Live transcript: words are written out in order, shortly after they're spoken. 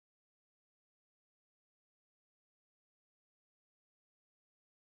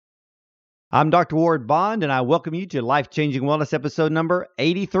I'm Dr. Ward Bond, and I welcome you to Life Changing Wellness episode number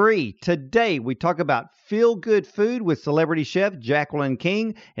 83. Today, we talk about feel good food with celebrity chef Jacqueline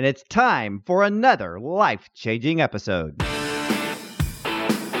King, and it's time for another life changing episode.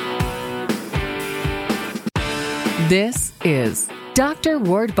 This is Dr.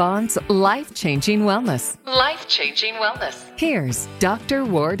 Ward Bond's Life Changing Wellness. Life Changing Wellness. Here's Dr.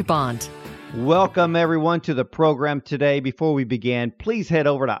 Ward Bond. Welcome, everyone, to the program today. Before we begin, please head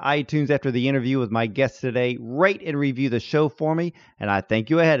over to iTunes after the interview with my guest today. Rate and review the show for me, and I thank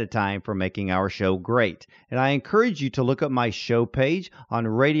you ahead of time for making our show great. And I encourage you to look up my show page on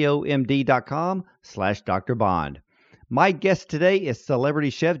radiomd.com/Dr. Bond. My guest today is celebrity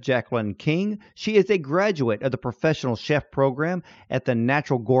chef Jacqueline King. She is a graduate of the Professional Chef Program at the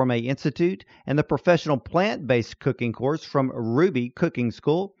Natural Gourmet Institute and the Professional Plant-Based Cooking course from Ruby Cooking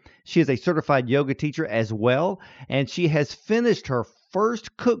School. She is a certified yoga teacher as well, and she has finished her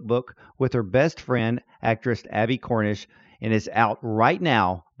first cookbook with her best friend, actress Abby Cornish, and is out right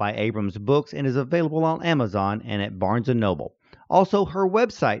now by Abrams Books and is available on Amazon and at Barnes & Noble. Also, her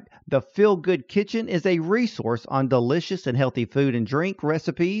website, The Feel Good Kitchen, is a resource on delicious and healthy food and drink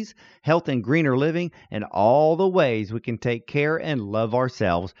recipes, health and greener living, and all the ways we can take care and love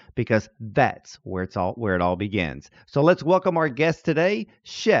ourselves, because that's where it all begins. So let's welcome our guest today,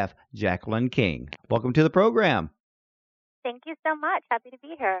 Chef Jacqueline King. Welcome to the program. Thank you so much. Happy to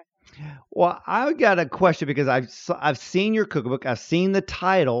be here. Well, I've got a question because I've seen your cookbook. I've seen the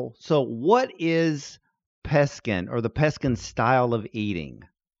title. So what is Peskin, or the Peskin style of eating?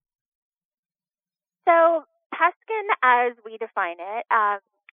 So Peskin, as we define it,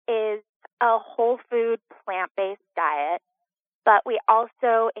 is a whole food plant-based diet, but we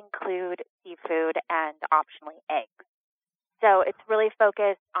also include seafood and optionally eggs. So it's really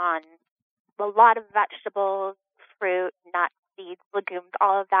focused on a lot of vegetables, fruit, nuts, seeds, legumes,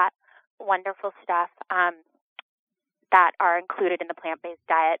 all of that wonderful stuff that are included in the plant-based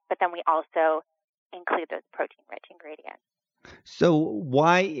diet, but then we also include those protein-rich ingredients. So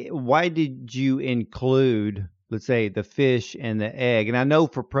why did you include, let's say, the fish and the egg? And I know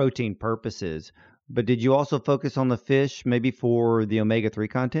for protein purposes, but did you also focus on the fish, maybe for the omega-3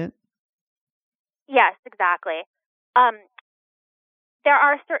 content? Yes, exactly. There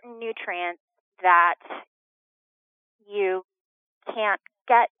are certain nutrients that you can't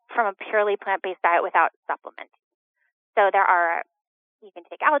get from a purely plant-based diet without supplements. So you can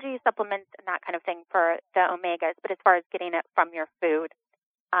take algae supplements and that kind of thing for the omegas, but as far as getting it from your food,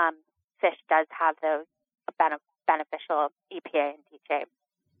 fish does have those beneficial EPA and DHA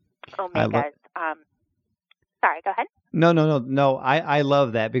omegas. Sorry, go ahead. No. I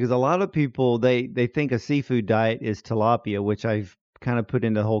love that, because a lot of people, they think a seafood diet is tilapia, which I've kind of put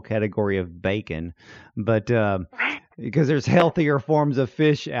in the whole category of bacon, but because there's healthier forms of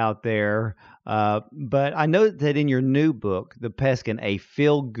fish out there. But I know that in your new book, The Peskin, a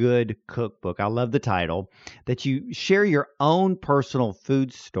feel-good cookbook, I love the title, that you share your own personal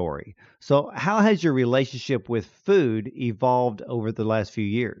food story. So how has your relationship with food evolved over the last few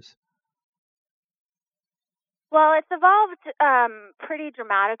years? Well, it's evolved pretty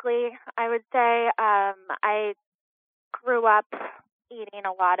dramatically, I would say. I grew up eating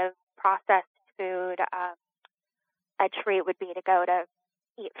a lot of processed food. A treat would be to go to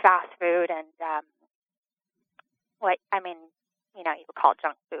eat fast food and you would call it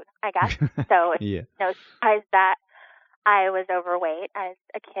junk food, I guess. So it's Yeah. no surprise that I was overweight as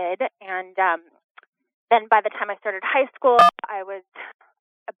a kid. And then by the time I started high school, I was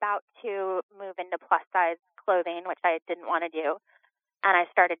about to move into plus size clothing, which I didn't want to do. And I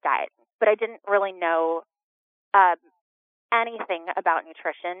started dieting, but I didn't really know anything about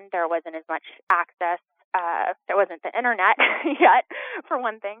nutrition. There wasn't as much access. There wasn't the internet yet, for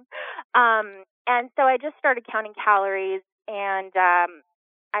one thing. And so I just started counting calories, and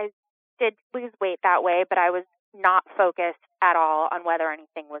I did lose weight that way, but I was not focused at all on whether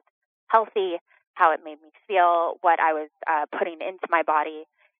anything was healthy, how it made me feel, what I was putting into my body.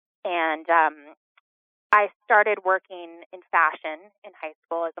 And I started working in fashion in high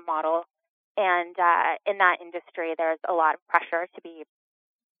school as a model. And in that industry, there's a lot of pressure to be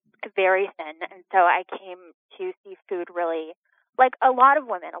very thin. And so I came to see food really, like a lot of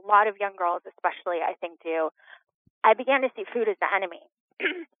women, a lot of young girls especially, I think do. I began to see food as the enemy.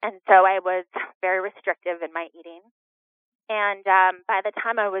 And so I was very restrictive in my eating. And by the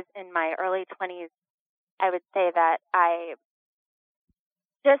time I was in my early 20s, I would say that I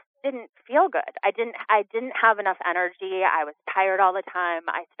just didn't feel good. I didn't have enough energy. I was tired all the time.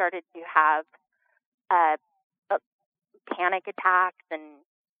 I started to have panic attacks and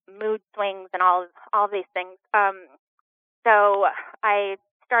mood swings and all these things. So I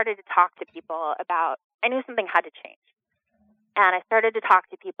started to talk to people about, I knew something had to change. And I started to talk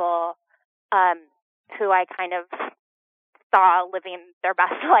to people who I kind of saw living their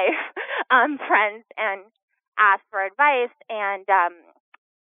best life, friends, and asked for advice. And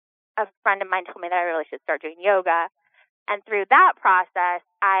a friend of mine told me that I really should start doing yoga. And through that process,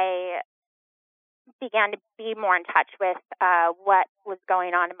 I began to be more in touch with what was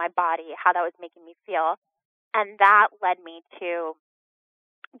going on in my body, how that was making me feel. And that led me to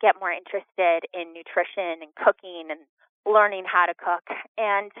get more interested in nutrition and cooking and learning how to cook.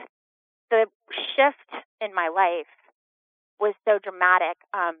 And the shift in my life was so dramatic,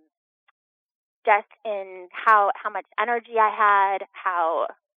 just in how much energy I had, how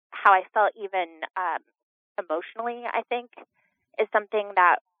I felt even emotionally, I think, is something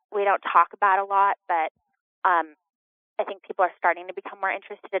that we don't talk about a lot, but I think people are starting to become more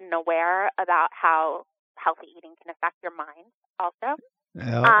interested and aware about how healthy eating can affect your mind also.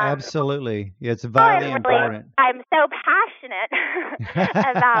 Oh, absolutely. It's vitally important. I'm so passionate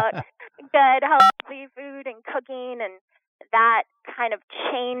about good, healthy food and cooking, and that kind of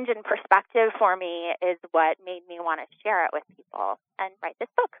change in perspective for me is what made me want to share it with people and write this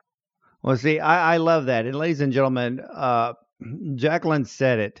book. Well, see, I love that. And ladies and gentlemen, Jacqueline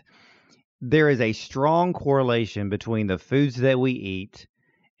said it. There is a strong correlation between the foods that we eat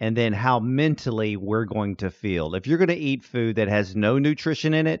and then how mentally we're going to feel. If you're going to eat food that has no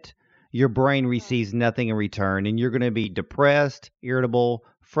nutrition in it, your brain receives nothing in return, and you're going to be depressed, irritable,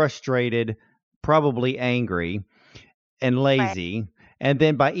 frustrated, probably angry, and lazy. Right. And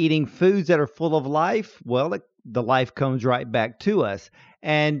then by eating foods that are full of life, well, the life comes right back to us.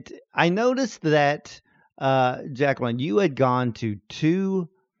 And I noticed that, Jacqueline, you had gone to 2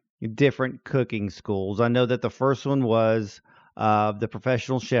 different cooking schools. I know that the first one was the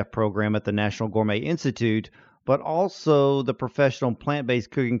Professional Chef Program at the National Gourmet Institute, but also the Professional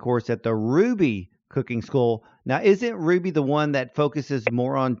Plant-Based Cooking course at the Ruby Cooking School. Now, isn't Ruby the one that focuses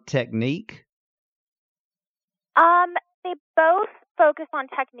more on technique? They both focus on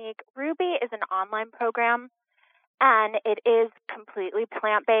technique. Ruby is an online program, and it is completely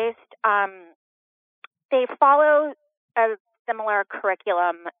plant-based. They follow a similar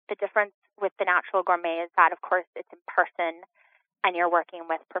curriculum. The difference with the Natural Gourmet is that, of course, it's in person, and you're working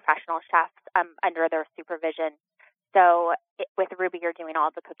with professional chefs under their supervision. So with Ruby, you're doing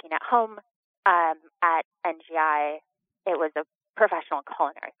all the cooking at home. At NGI, it was a professional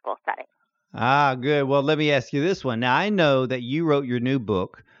culinary school setting. Ah, good. Well, let me ask you this one. Now, I know that you wrote your new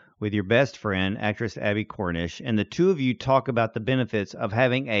book with your best friend, actress Abbie Cornish, and the two of you talk about the benefits of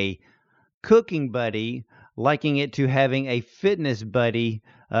having a cooking buddy, liking it to having a fitness buddy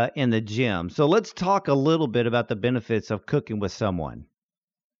in the gym. So let's talk a little bit about the benefits of cooking with someone.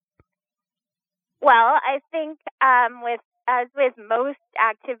 Well, I think as with most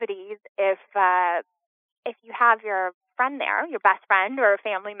activities, if you have your friend there, your best friend or a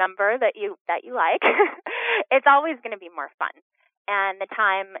family member that you like, it's always going to be more fun, and the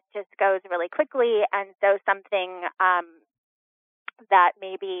time just goes really quickly. And so something that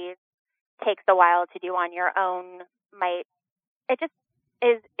maybe takes a while to do on your own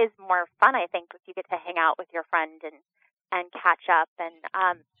is more fun, I think, if you get to hang out with your friend and catch up and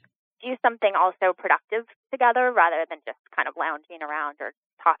do something also productive together rather than just kind of lounging around or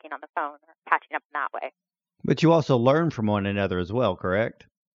talking on the phone or catching up in that way. But you also learn from one another as well, correct?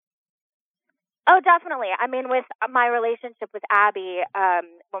 Oh, definitely. I mean, with my relationship with Abbie,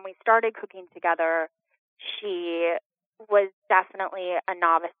 when we started cooking together, she was definitely a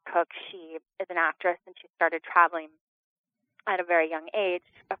novice cook. She is an actress, and she started traveling at a very young age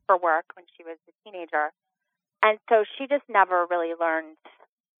for work when she was a teenager. And so she just never really learned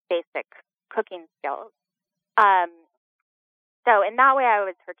basic cooking skills. So in that way, I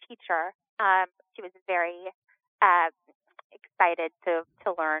was her teacher. She was very excited to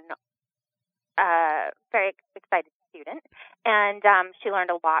learn, very excited student. And she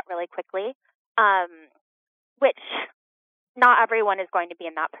learned a lot really quickly, which not everyone is going to be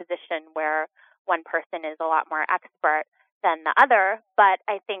in that position where one person is a lot more expert than the other. But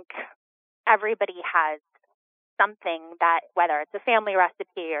I think everybody has something that, whether it's a family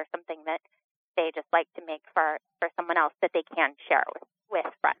recipe or something that they just like to make for someone else, that they can share with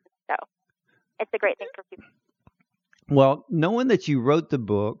friends. So it's a great thing for people. Well, knowing that you wrote the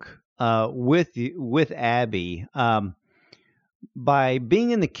book with Abbie, by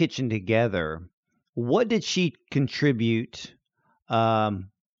being in the kitchen together, what did she contribute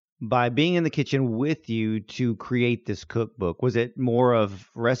by being in the kitchen with you to create this cookbook? Was it more of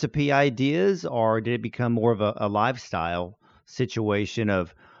recipe ideas, or did it become more of a lifestyle situation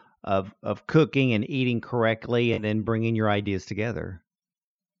of cooking and eating correctly and then bringing your ideas together?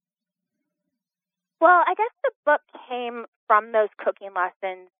 Well, I guess the book came from those cooking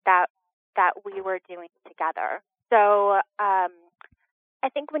lessons that we were doing together. So I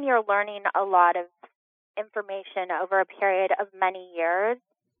think when you're learning a lot of information over a period of many years,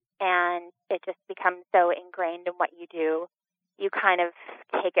 and it just becomes so ingrained in what you do, you kind of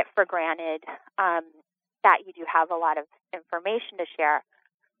take it for granted that you do have a lot of information to share.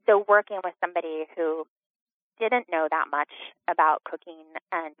 So working with somebody who didn't know that much about cooking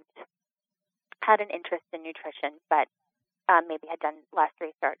and had an interest in nutrition, but maybe had done less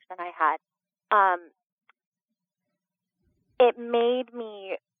research than I had, it made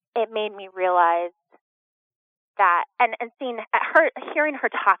me realize that, and seeing her, hearing her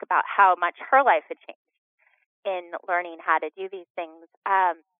talk about how much her life had changed in learning how to do these things,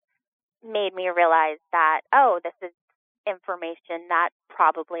 made me realize that, oh, this is information that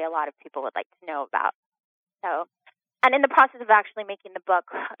probably a lot of people would like to know about. So, and in the process of actually making the book,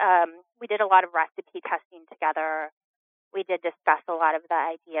 we did a lot of recipe testing together. We did discuss a lot of the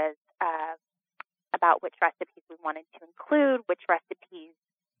ideas about which recipes we wanted to include, which recipes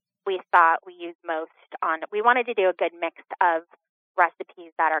we thought we use most on. We wanted to do a good mix of recipes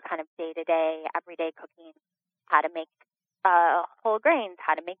that are kind of day-to-day, everyday cooking, how to make whole grains,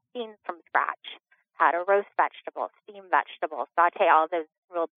 how to make beans from scratch, how to roast vegetables, steam vegetables, saute, all those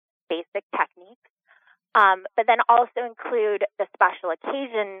real basic techniques. But then also include the special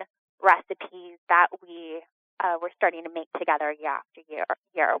occasion recipes that we were starting to make together year after year,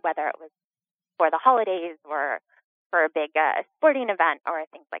 whether it was for the holidays or for a big sporting event or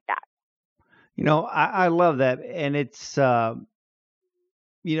things like that. You know, I love that. And it's,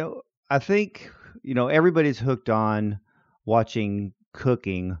 you know, I think, you know, everybody's hooked on watching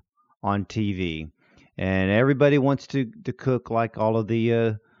cooking on TV. And everybody wants to cook like all of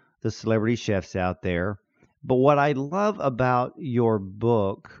the celebrity chefs out there. But what I love about your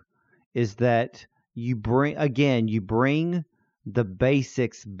book is that you bring the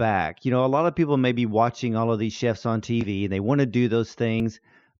basics back. You know, a lot of people may be watching all of these chefs on TV and they want to do those things,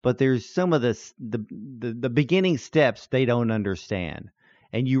 but there's some of the beginning steps they don't understand.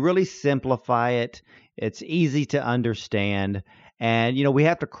 And you really simplify it. It's easy to understand. And, you know, we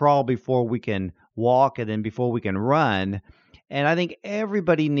have to crawl before we can walk and then before we can run. And I think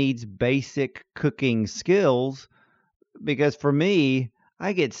everybody needs basic cooking skills because for me,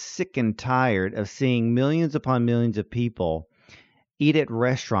 I get sick and tired of seeing millions upon millions of people eat at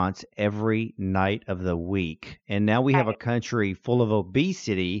restaurants every night of the week. And now we have a country full of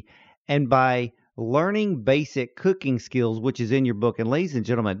obesity. And by learning basic cooking skills, which is in your book, and ladies and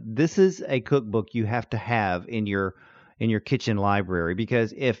gentlemen, this is a cookbook you have to have in your kitchen library,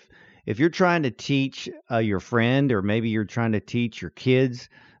 because if you're trying to teach your friend, or maybe you're trying to teach your kids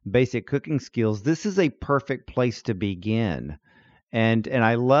basic cooking skills, this is a perfect place to begin. And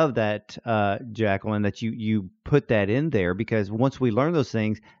I love that, Jacqueline, that you put that in there, because once we learn those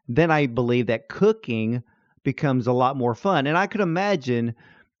things, then I believe that cooking becomes a lot more fun. And I could imagine,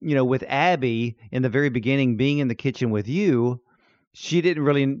 you know, with Abby in the very beginning being in the kitchen with you, she didn't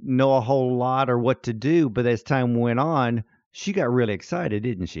really know a whole lot or what to do, but as time went on, she got really excited,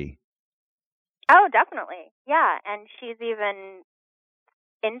 didn't she? Oh, definitely. Yeah, and she's even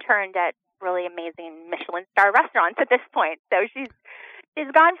interned at really amazing Michelin star restaurants at this point. So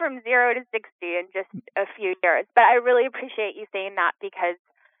she's gone from 0 to 60 in just a few years. But I really appreciate you saying that, because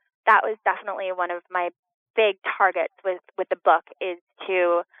that was definitely one of my big targets with the book, is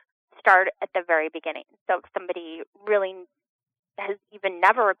to start at the very beginning. So if somebody really has even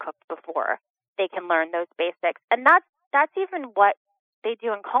never cooked before, they can learn those basics. And that's even what they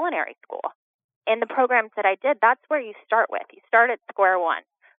do in culinary school. In the programs that I did, that's where you start with. You start at square one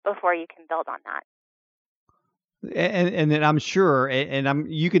before you can build on that. And then I'm sure,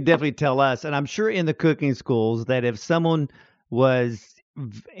 and you could definitely tell us, and I'm sure in the cooking schools, that if someone was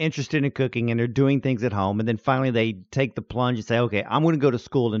interested in cooking and they're doing things at home, and then finally they take the plunge and say, okay, I'm going to go to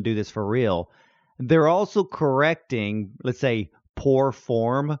school and do this for real, they're also correcting, let's say, poor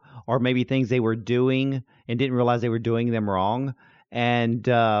form, or maybe things they were doing and didn't realize they were doing them wrong. And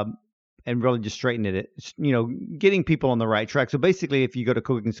really just straightening it, you know, getting people on the right track. So basically, if you go to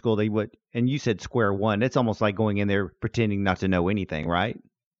cooking school, they would, and you said square one, it's almost like going in there pretending not to know anything, right?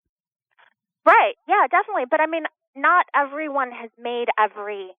 Right. Yeah, definitely. But I mean, not everyone has made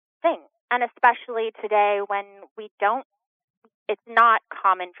everything. And especially today when it's not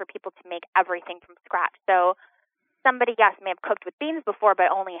common for people to make everything from scratch. So somebody, yes, may have cooked with beans before,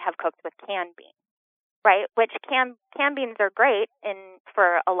 but only have cooked with canned beans. Right, which canned beans are great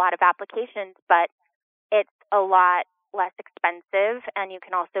for a lot of applications, but it's a lot less expensive, and you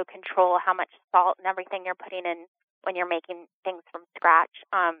can also control how much salt and everything you're putting in when you're making things from scratch.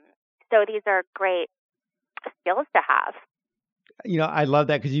 so these are great skills to have. I love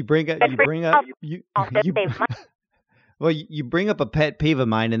that because you bring up you Also save money. well, you bring up a pet peeve of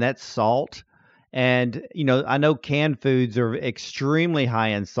mine, and that's salt. And I know canned foods are extremely high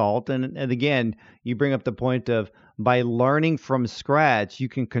in salt, and again, you bring up the point of by learning from scratch, you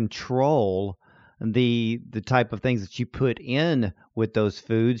can control the type of things that you put in with those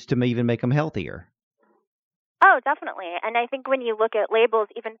foods to even make them healthier. Oh, definitely. And I think when you look at labels,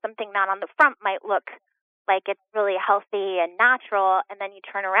 even something that on the front might look like it's really healthy and natural, and then you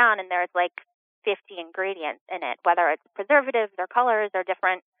turn around and there's like 50 ingredients in it, whether it's preservatives or colors or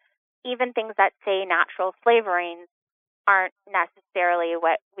different, even things that say natural flavorings aren't necessarily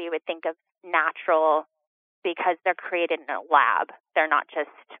what we would think of natural because they're created in a lab. They're not just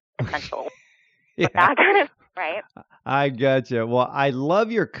essential. Yeah. That kind of, right? I gotcha. Well, I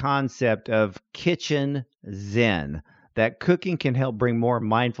love your concept of kitchen zen, that cooking can help bring more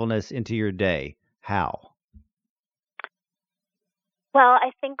mindfulness into your day. How? Well,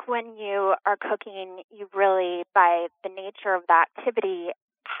 I think when you are cooking, you really, by the nature of the activity,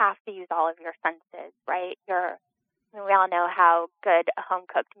 have to use all of your senses, right? We all know how good a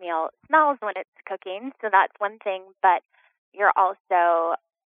home-cooked meal smells when it's cooking, so that's one thing, but you're also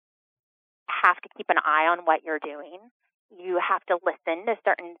have to keep an eye on what you're doing. You have to listen to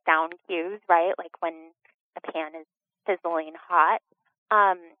certain sound cues, right? Like when a pan is sizzling hot.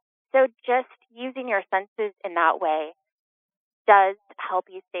 So just using your senses in that way does help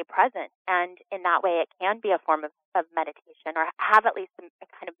you stay present. And in that way, it can be a form of meditation or have at least a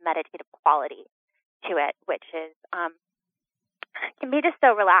kind of meditative quality to it, which is can be just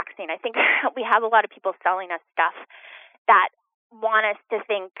so relaxing. I think we have a lot of people selling us stuff that want us to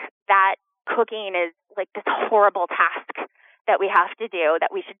think that cooking is like this horrible task that we have to do,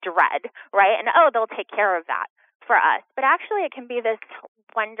 that we should dread, right? And, they'll take care of that for us. But actually, it can be this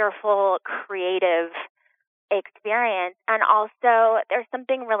wonderful, creative experience. And also, there's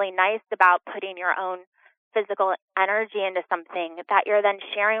something really nice about putting your own physical energy into something that you're then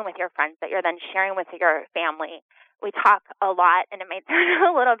sharing with your friends, that you're then sharing with your family. We talk a lot, and it may sound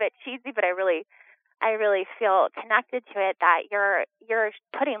a little bit cheesy, but I really feel connected to it, that you're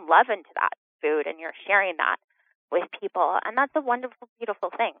putting love into that food and you're sharing that with people, and that's a wonderful, beautiful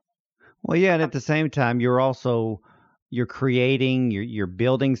thing. Well, yeah, and at the same time, you're creating, you're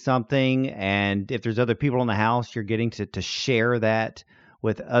building something, and if there's other people in the house, you're getting to share that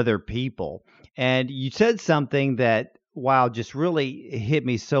with other people. And you said something that, wow, just really hit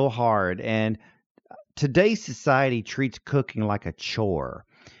me so hard. And today's society treats cooking like a chore.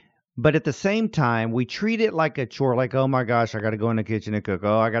 But at the same time, we treat it like a chore, like, oh my gosh, I got to go in the kitchen and cook.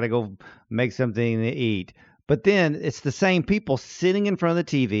 Oh, I got to go make something to eat. But then it's the same people sitting in front of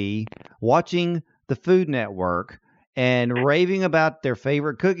the TV, watching the Food Network and raving about their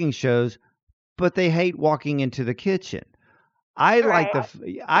favorite cooking shows, but they hate walking into the kitchen. I like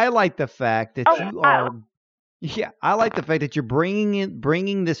the fact that I like the fact that you're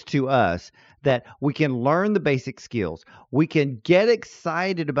bringing this to us, that we can learn the basic skills. We can get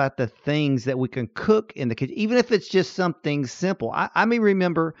excited about the things that we can cook in the kitchen, even if it's just something simple. I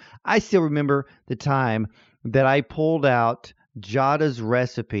still remember the time that I pulled out Jada's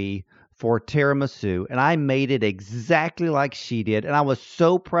recipe for tiramisu, and I made it exactly like she did, and I was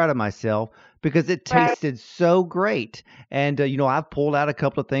so proud of myself because it tasted so great. And I've pulled out a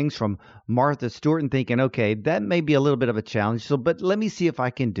couple of things from Martha Stewart and thinking, okay, that may be a little bit of a challenge, but let me see if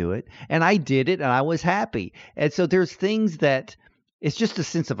I can do it. And I did it, and I was happy. And so there's things that it's just a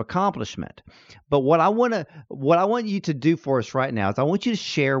sense of accomplishment. But what I want you to do for us right now is I want you to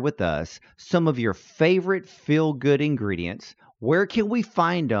share with us some of your favorite feel-good ingredients. Where can we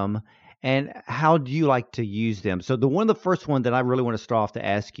find them? And how do you like to use them? So the first one that I really want to start off to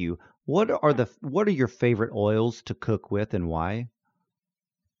ask you, what are your favorite oils to cook with and why?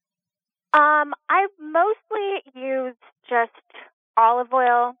 I mostly use just olive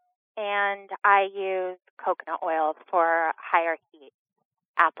oil, and I use coconut oil for higher heat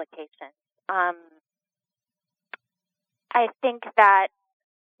applications. I think that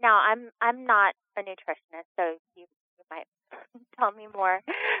now I'm not a nutritionist, so you might tell me more,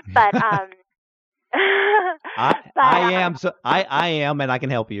 but I am, so I am, and I can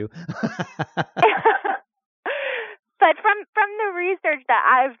help you. But from the research that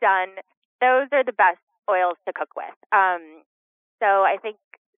I've done, those are the best oils to cook with. So I think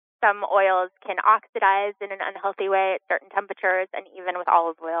some oils can oxidize in an unhealthy way at certain temperatures, and even with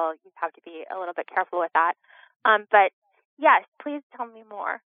olive oil, you have to be a little bit careful with that. But yes, please tell me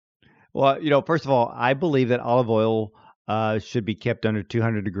more. Well, first of all, I believe that olive oil should be kept under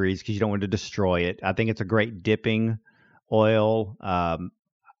 200 degrees because you don't want to destroy it. I think it's a great dipping oil.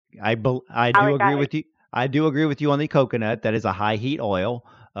 I Oh do my agree gosh. with you. I do agree with you on the coconut. That is a high heat oil.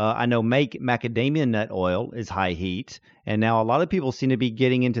 I know macadamia nut oil is high heat, and now a lot of people seem to be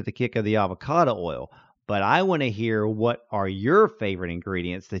getting into the kick of the avocado oil. But I want to hear what are your favorite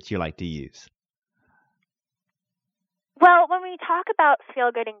ingredients that you like to use. Well, when we talk about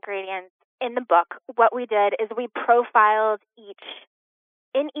feel good ingredients in the book, what we did is we profiled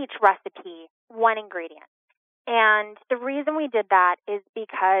each recipe one ingredient. And the reason we did that is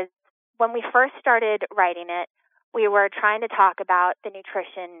because when we first started writing it, we were trying to talk about the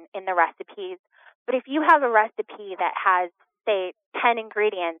nutrition in the recipes. But if you have a recipe that has, say, 10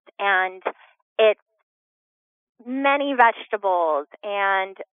 ingredients and it's many vegetables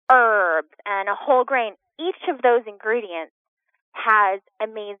and herbs and a whole grain, each of those ingredients has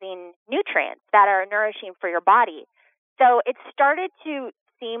amazing nutrients that are nourishing for your body. So it started to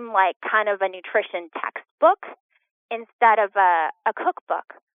seem like kind of a nutrition textbook instead of a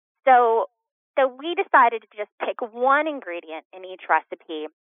cookbook. So we decided to just pick one ingredient in each recipe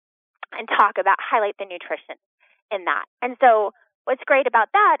and highlight the nutrition in that. And so what's great about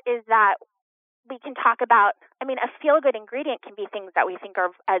that is that we can talk about, a feel-good ingredient can be things that we think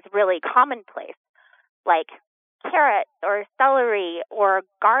of as really commonplace, like carrots or celery or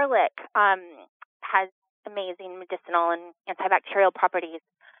garlic has amazing medicinal and antibacterial properties.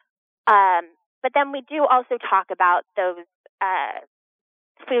 But then we do also talk about those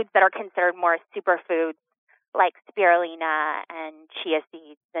foods that are considered more superfoods, like spirulina and chia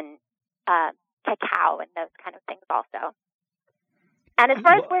seeds and cacao and those kind of things also. And as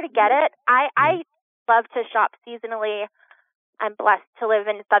far as where to get it, I love to shop seasonally. I'm blessed to live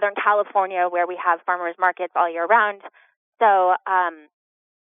in Southern California where we have farmers markets all year round. So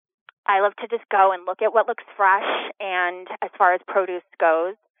I love to just go and look at what looks fresh and as far as produce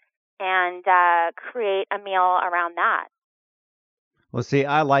goes and create a meal around that. Well, see,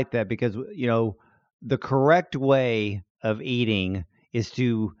 I like that because, the correct way of eating is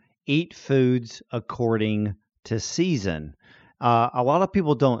to eat foods according to season. A lot of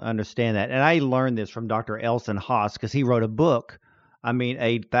people don't understand that. And I learned this from Dr. Elson Haas because he wrote a book, a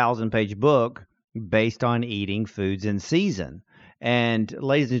 1,000-page book based on eating foods in season. And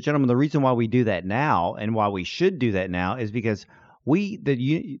ladies and gentlemen, the reason why we do that now and why we should do that now is because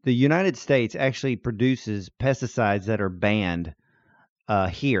the United States actually produces pesticides that are banned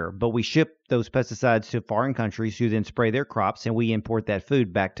here, but we ship those pesticides to foreign countries who then spray their crops, and we import that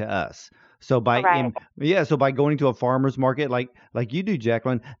food back to us. So by going to a farmer's market like you do,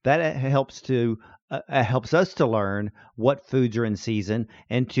 Jacqueline, that helps us to learn what foods are in season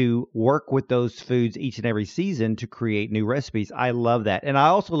and to work with those foods each and every season to create new recipes. I love that. And I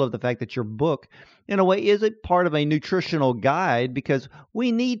also love the fact that your book, in a way, is a part of a nutritional guide because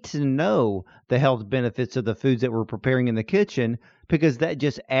we need to know the health benefits of the foods that we're preparing in the kitchen because that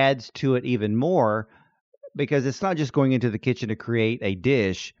just adds to it even more because it's not just going into the kitchen to create a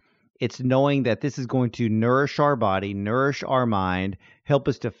dish. It's knowing that this is going to nourish our body, nourish our mind, help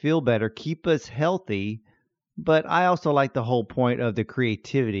us to feel better, keep us healthy. But I also like the whole point of the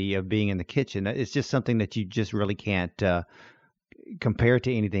creativity of being in the kitchen. It's just something that you just really can't compare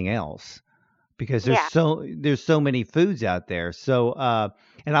to anything else because there's so many foods out there. So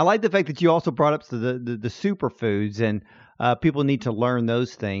and I like the fact that you also brought up the superfoods and people need to learn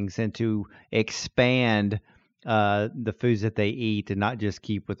those things and to expand the foods that they eat and not just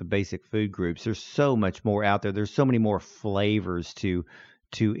keep with the basic food groups. There's so much more out there. There's so many more flavors to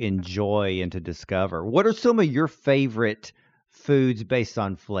enjoy and to discover. What are some of your favorite foods based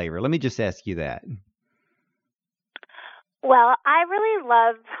on flavor? Let me just ask you that. Well, I really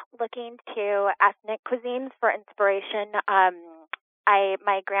love looking to ethnic cuisines for inspiration.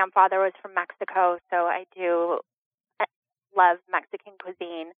 My grandfather was from Mexico, so I do love Mexican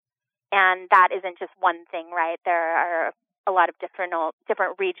cuisine. And that isn't just one thing, right? There are a lot of different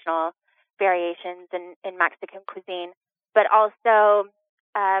regional variations in Mexican cuisine, but also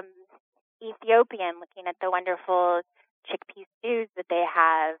Ethiopian, looking at the wonderful chickpea stews that they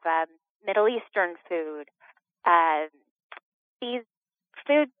have, Middle Eastern food, these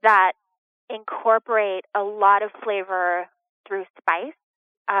foods that incorporate a lot of flavor through spice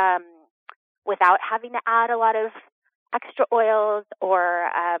without having to add a lot of extra oils or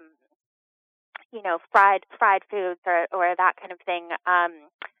fried foods or that kind of thing.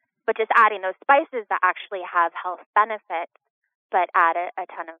 But just adding those spices that actually have health benefits, but add a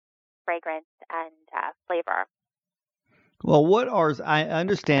ton of fragrance and flavor. Well, I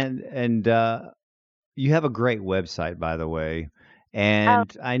understand, and you have a great website, by the way.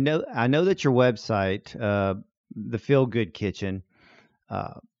 And I know that your website, the Feel Good Kitchen,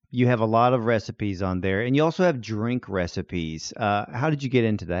 you have a lot of recipes on there, and you also have drink recipes. How did you get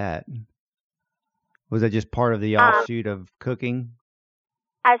into that? Was that just part of the offshoot of cooking?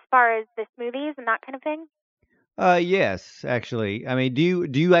 As far as the smoothies and that kind of thing? Yes, actually. I mean, do you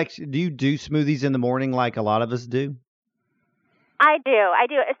do smoothies in the morning like a lot of us do? I do,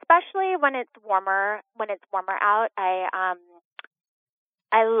 especially when it's warmer. When it's warmer out, I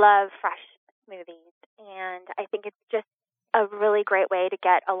love fresh smoothies, and I think it's just a really great way to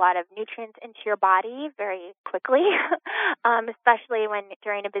get a lot of nutrients into your body very quickly, especially when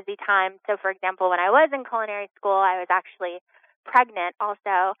during a busy time. So, for example, when I was in culinary school, I was actually pregnant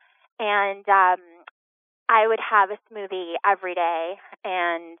also, and I would have a smoothie every day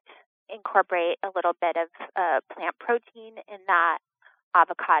and incorporate a little bit of plant protein in that,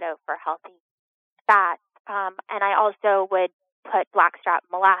 avocado for healthy fats, and I also would put blackstrap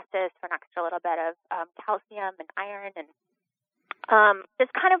molasses for an extra little bit of calcium and iron, and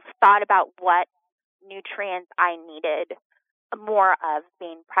just kind of thought about what nutrients I needed more of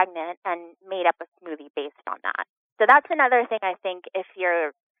being pregnant and made up a smoothie based on that. So that's another thing I think if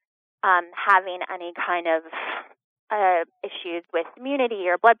you're having any kind of issues with immunity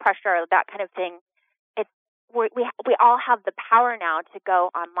or blood pressure or that kind of thing, we all have the power now to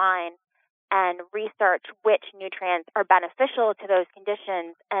go online and research which nutrients are beneficial to those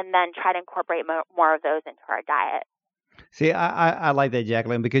conditions and then try to incorporate more of those into our diet. See, I like that,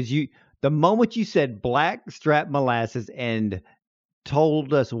 Jacqueline, because the moment you said blackstrap molasses and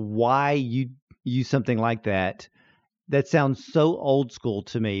told us why you use something like that, that sounds so old school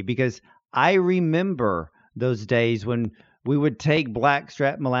to me because I remember those days when we would take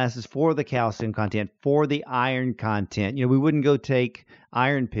blackstrap molasses for the calcium content, for the iron content. We wouldn't go take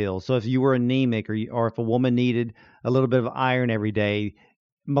iron pills. So if you were anemic or if a woman needed a little bit of iron every day,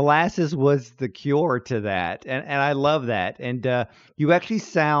 molasses was the cure to that. And I love that. And you actually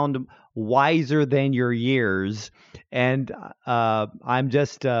sound wiser than your years. And I'm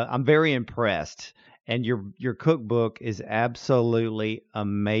very impressed. And your cookbook is absolutely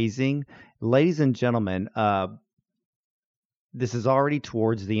amazing. Ladies and gentlemen, this is already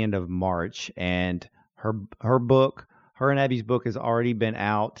towards the end of March, and her and Abby's book has already been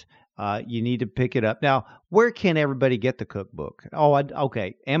out. You need to pick it up. Now, where can everybody get the cookbook?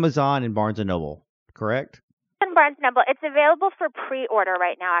 Okay. Amazon and Barnes & Noble, correct? And Barnes & Noble. It's available for pre-order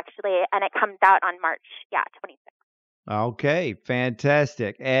right now, actually, and it comes out on March 26th. Okay,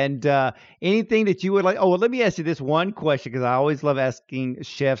 fantastic. And anything that you would like? Oh, well, let me ask you this one question because I always love asking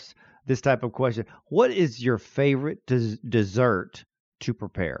chefs this type of question. What is your favorite dessert to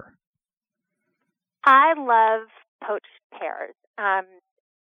prepare? I love poached pears.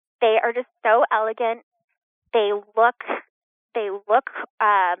 They are just so elegant. They look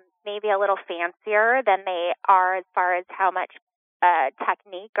maybe a little fancier than they are as far as how much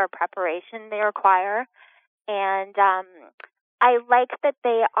technique or preparation they require. And I like that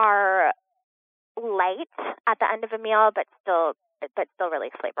they are light at the end of a meal, but still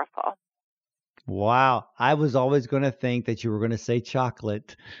really flavorful. Wow. I was always going to think that you were going to say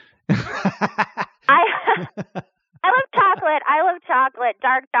chocolate. I love chocolate. I love chocolate,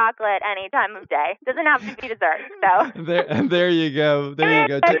 dark chocolate, any time of day. Doesn't have to be dessert. So there you go. There you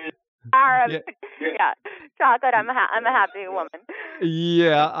go. Yeah, chocolate. I'm a happy woman.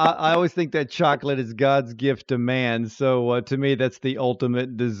 Yeah, I always think that chocolate is God's gift to man. So to me, that's the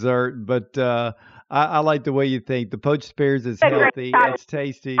ultimate dessert. But I like the way you think. The poached pears is healthy. It's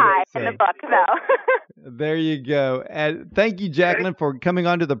tasty. In the book, though. There you go. And thank you, Jacqueline, for coming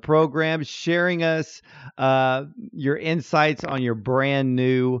onto the program, sharing us your insights on your brand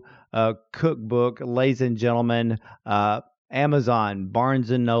new cookbook. Ladies and gentlemen, Amazon, Barnes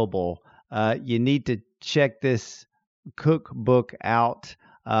 & Noble, you need to check this cookbook out.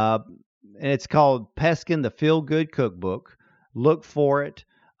 And it's called Peskin, the Feel Good Cookbook. Look for it.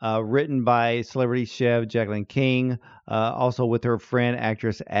 Written by celebrity chef Jacqueline King, also with her friend,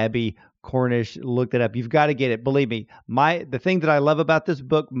 actress Abby Cornish. Look it up. You've got to get it. Believe me, the thing that I love about this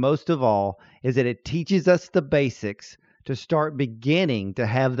book most of all is that it teaches us the basics to start beginning to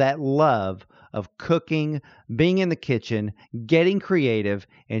have that love of cooking, being in the kitchen, getting creative,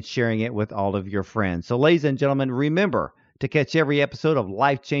 and sharing it with all of your friends. So, ladies and gentlemen, remember, to catch every episode of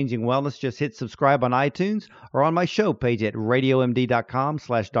Life Changing Wellness, just hit subscribe on iTunes or on my show page at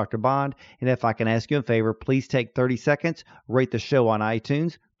radiomd.com/Dr. Bond. And if I can ask you a favor, please take 30 seconds, rate the show on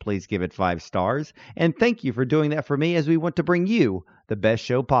iTunes. please give it 5 stars. And thank you for doing that for me as we want to bring you the best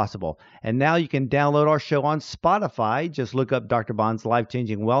show possible. And now you can download our show on Spotify. Just look up Dr. Bond's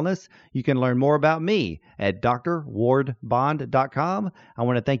Life-Changing Wellness. You can learn more about me at drwardbond.com. I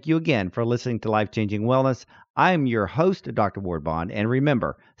want to thank you again for listening to Life-Changing Wellness. I'm your host, Dr. Ward Bond. And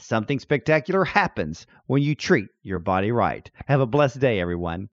remember, something spectacular happens when you treat your body right. Have a blessed day, everyone.